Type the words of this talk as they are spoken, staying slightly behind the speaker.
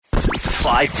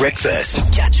5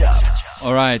 Breakfast. Catch up.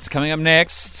 All right, coming up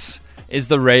next is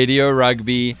the Radio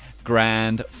Rugby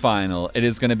Grand Final. It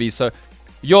is going to be so...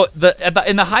 in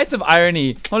the height of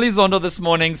irony, Holly Zondo this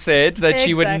morning said that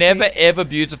she would never ever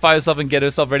beautify herself and get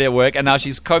herself ready at work, and now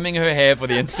she's combing her hair for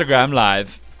the Instagram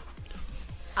live.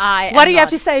 What do you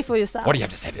have to say for yourself? What do you have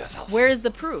to say for yourself? Where is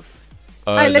the proof?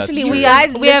 Oh,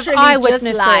 we have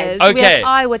eyewitnesses. Okay. We have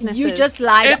eyewitnesses. You just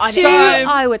lied on It's it. time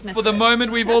eyewitnesses. for the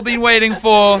moment we've all been waiting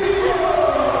for.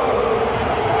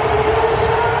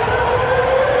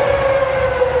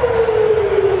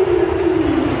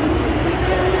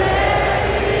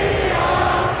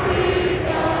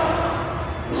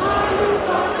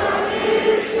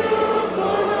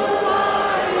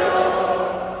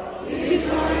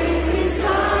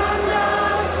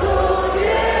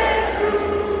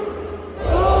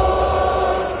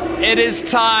 It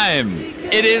is time.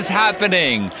 It is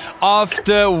happening.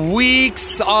 After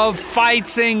weeks of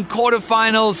fighting,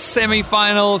 quarterfinals,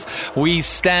 semifinals, we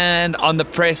stand on the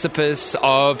precipice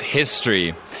of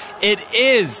history. It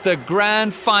is the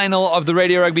grand final of the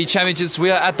Radio Rugby Championships.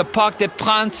 We are at the Parc des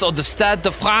Princes or the Stade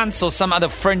de France or some other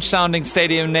French-sounding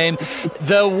stadium name.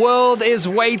 The world is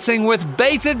waiting with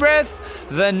bated breath.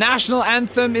 The national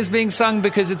anthem is being sung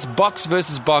because it's box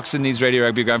versus box in these Radio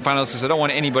Rugby Grand Finals, because I don't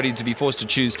want anybody to be forced to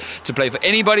choose to play for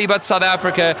anybody but South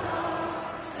Africa.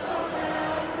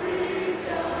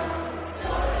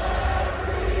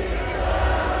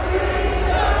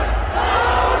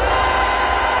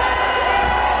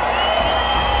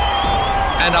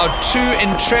 And our two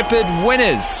intrepid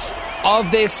winners of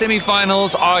their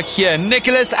semi-finals are here,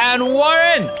 Nicholas and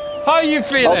Warren. How are you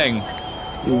feeling?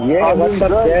 Yeah, what's up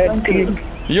there, team?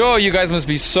 Yo, you guys must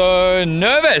be so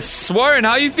nervous. Warren,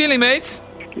 how are you feeling, mate?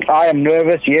 I am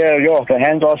nervous, the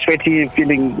hands are sweaty,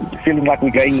 feeling like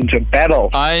we're going into a battle.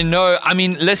 I know. I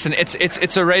mean, listen,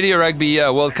 it's a Radio Rugby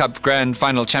World Cup Grand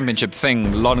Final Championship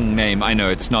thing. Long name, I know,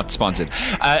 it's not sponsored.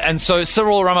 And so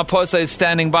Cyril Ramaphosa is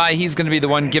standing by. He's going to be the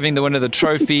one giving the winner the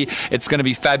trophy. It's going to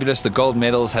be fabulous. The gold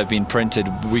medals have been printed.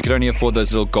 We could only afford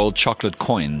those little gold chocolate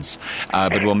coins,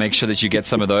 but we'll make sure that you get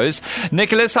some of those.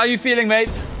 Nicholas, how are you feeling,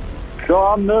 mate? So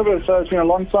I'm nervous. It's been a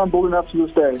long time building up to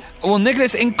this day. Well,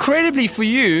 Nicholas, incredibly for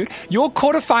you, your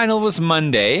quarterfinal was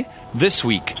Monday this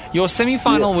week. Your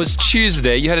semi-final was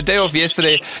Tuesday. You had a day off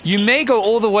yesterday. You may go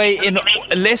all the way in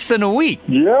less than a week.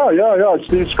 Yeah. It's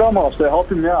the scrum offs. They're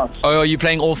helping me out. Oh, are you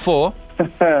playing all four?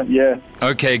 Yeah.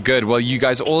 Okay, good. Well, you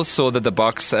guys all saw that the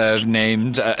Boks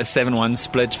named a 7-1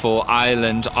 split for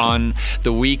Ireland on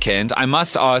the weekend. I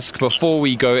must ask, before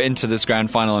we go into this grand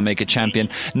final and make a champion,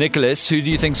 Nicholas, who do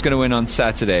you think's going to win on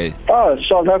Saturday?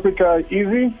 South Africa,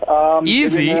 easy.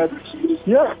 Easy?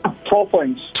 12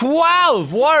 points.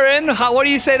 12! Warren, what do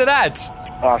you say to that?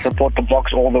 I support the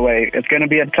Boks all the way. It's going to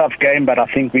be a tough game, but I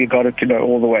think we got it to go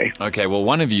all the way. Okay, well,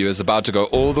 one of you is about to go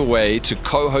all the way to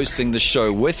co-hosting the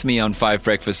show with me on 5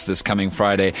 Breakfast this coming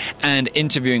Friday and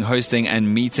interviewing, hosting,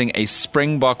 and meeting a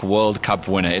Springbok World Cup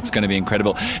winner. It's going to be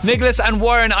incredible. Nicholas and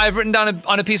Warren, I've written down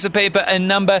on a piece of paper a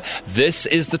number. This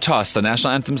is the toss. The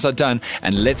national anthems are done,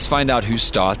 and let's find out who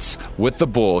starts with the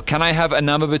ball. Can I have a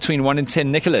number between 1 and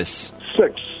 10, Nicholas?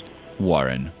 6.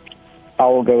 Warren. I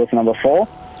will go with number 4.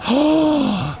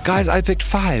 Guys, I picked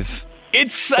 5.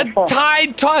 It's a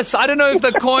tied toss. I don't know if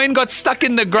the coin got stuck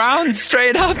in the ground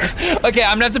straight up. Okay,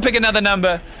 I'm going to have to pick another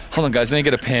number. Hold on, guys. Let me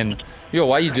get a pen. Yo,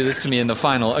 why you do this to me in the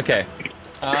final? Okay.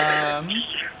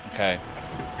 Okay.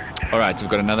 All right, so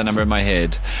I've got another number in my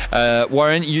head.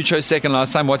 Warren, you chose second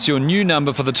last time. What's your new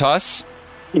number for the toss?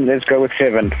 Let's go with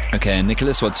 7. Okay, and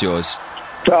Nicholas, what's yours?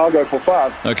 I'll go for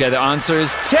 5. Okay, the answer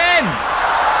is 10.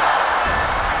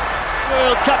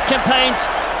 World Cup campaigns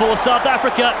for South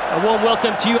Africa. A warm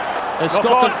welcome to you. As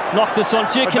Scotland knocked this on.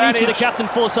 Sir Kanisi, the captain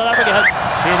for South Africa.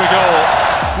 Here we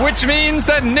go. Which means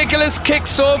that Nicholas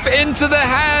kicks off into the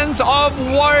hands of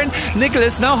Warren.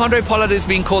 Nicholas, now Andre Pollard is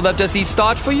being called up. Does he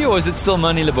start for you, or is it still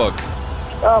Mani Leboeck?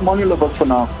 Mani Leboeck for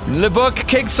now. Leboeck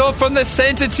kicks off from the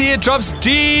center tee. It drops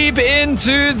deep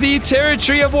into the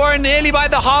territory of Warren, nearly by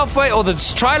the halfway, or the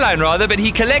try line rather, but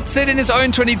he collects it in his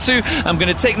own 22. I'm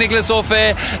going to take Nicholas off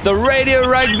air. The Radio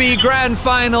Rugby Grand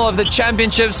Final of the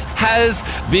Championships has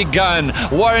begun.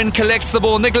 Warren collects the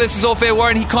ball. Nicholas is off air.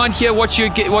 Warren, he can't hear what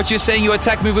you're saying your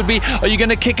attack move would be. Are you going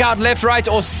to kick out left, right,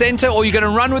 or center, or are you going to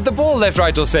run with the ball left,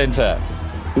 right, or center?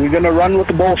 We're going to run with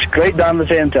the ball straight down the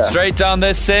center. Straight down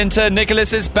the center.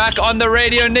 Nicholas is back on the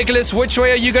radio. Nicholas, which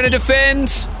way are you going to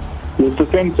defend? Let's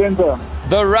defend center.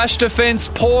 The rush defense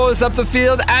pours up the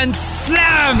field and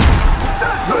slam!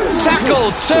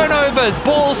 Tackle, turnovers,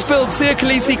 ball spilled, Sia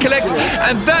Khaleesi collects,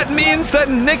 and that means that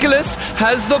Nicholas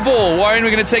has the ball. Warren,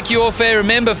 we're going to take you off air.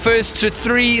 Remember, first to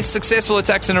 3 successful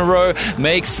attacks in a row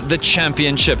makes the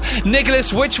championship.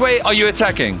 Nicholas, which way are you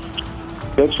attacking?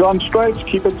 Let's run straight,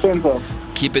 keep it center.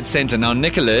 Keep it center. Now,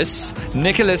 Nicholas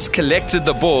collected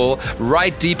the ball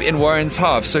right deep in Warren's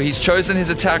half, so he's chosen his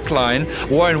attack line.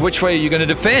 Warren, which way are you going to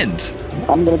defend?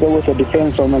 I'm going to go with a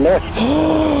defense on the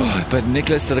left. But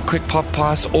Nicholas did a quick pop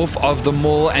pass off of the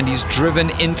maul, and he's driven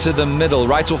into the middle,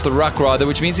 right off the ruck rather,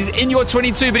 which means he's in your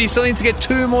 22, but he still needs to get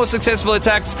 2 more successful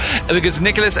attacks because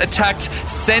Nicholas attacked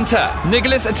center.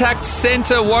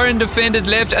 Warren defended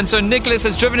left, and so Nicholas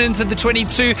has driven into the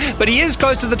 22, but he is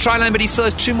close to the try line, but he still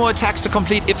has 2 more attacks to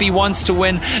complete if he wants to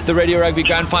win the Radio Rugby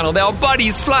Grand Final. There are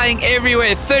bodies flying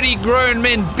everywhere, 30 grown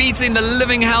men beating the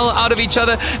living hell out of each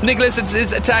other. Nicholas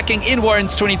is attacking in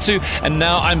Warren's 22, and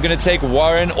now I'm going to take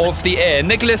Warren off the air.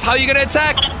 Nicholas, how are you going to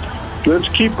attack? Let's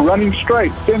keep running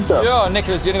straight, center. Yeah,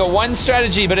 Nicholas, you're going to go one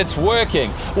strategy, but it's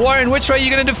working. Warren, which way are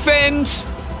you going to defend?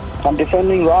 I'm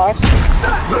defending right.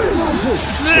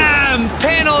 Slam!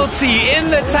 Penalty in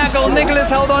the tackle. Nicholas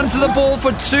held on to the ball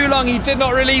for too long. He did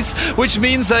not release, which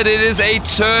means that it is a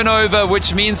turnover,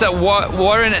 which means that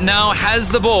Warren now has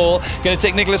the ball. Going to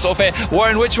take Nicholas off air.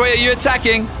 Warren, which way are you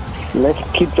attacking?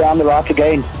 Let's keep down the right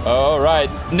again. All right.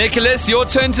 Nicholas, your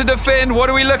turn to defend. What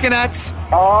are we looking at?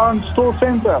 Still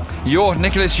center.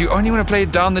 Nicholas, you only want to play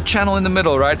it down the channel in the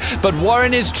middle, right? But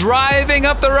Warren is driving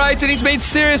up the right, and he's made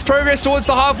serious progress towards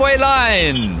the halfway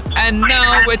line. And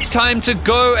now it's time to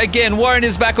go again. Warren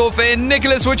is back off air.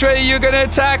 Nicholas, which way are you going to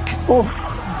attack?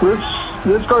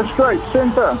 Let's go straight,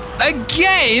 center.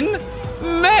 Again?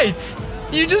 Mate!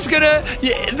 You're just gonna...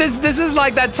 This is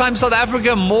like that time South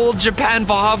Africa mauled Japan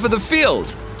for half of the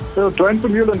field. Drain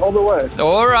from Newland all the way.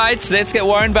 All right, let's get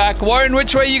Warren back. Warren,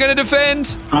 which way are you going to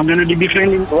defend? I'm going to be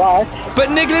defending right. But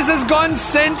Nicholas has gone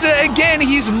center again.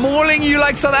 He's mauling you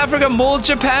like South Africa mauled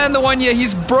Japan the one year.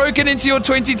 He's broken into your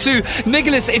 22.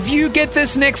 Nicholas, if you get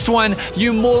this next one,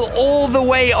 you maul all the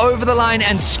way over the line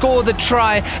and score the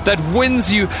try that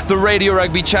wins you the Radio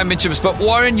Rugby Championships. But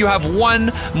Warren, you have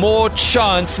one more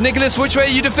chance. Nicholas, which way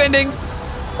are you defending?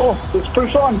 Let's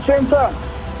push on, center.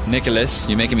 Nicholas,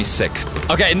 you're making me sick.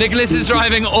 Okay, Nicholas is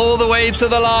driving all the way to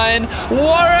the line.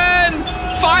 Warren!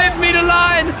 5-meter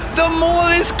line! The maul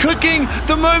is cooking!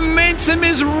 The momentum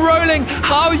is rolling!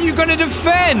 How are you going to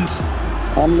defend?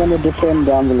 I'm going to defend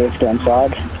down the left-hand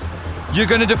side. You're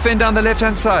going to defend down the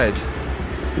left-hand side?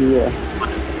 Yeah.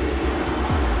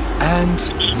 And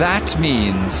that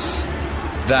means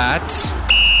that...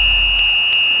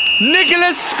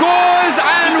 Nicholas scores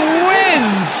and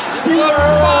wins the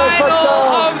final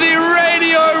of the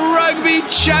Radio Rugby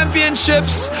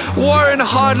Championships. Warren,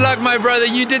 hard luck, my brother.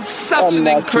 You did such an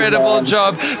incredible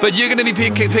job, but you're going to be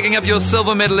picking up your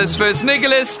silver medalist first.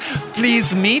 Nicholas,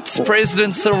 please meet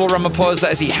President Cyril Ramaphosa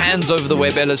as he hands over the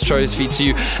Webb Ellis Trophy to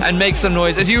you, and make some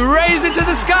noise as you raise it to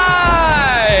the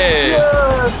sky.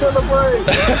 Yeah, celebrate.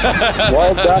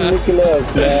 Well done,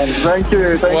 Nicholas, man. Thank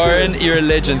you. Warren, you're a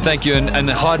legend. Thank you, and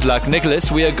hard luck. Nicholas,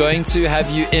 we are going to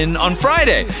have you in on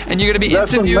Friday, and you're going to be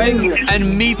interviewing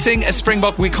and meeting a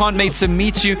Springbok. We can't wait to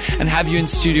meet you and have you in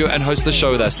studio and host the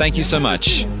show with us. Thank you so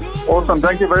much. Awesome.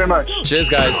 Thank you very much. Cheers,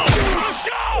 guys.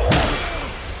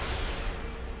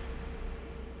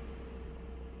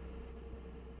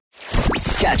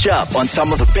 Catch up on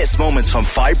some of the best moments from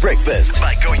 5 Breakfast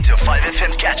by going to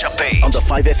 5FM's catch-up page on the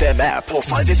 5FM app or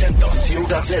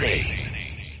 5FM.co.za.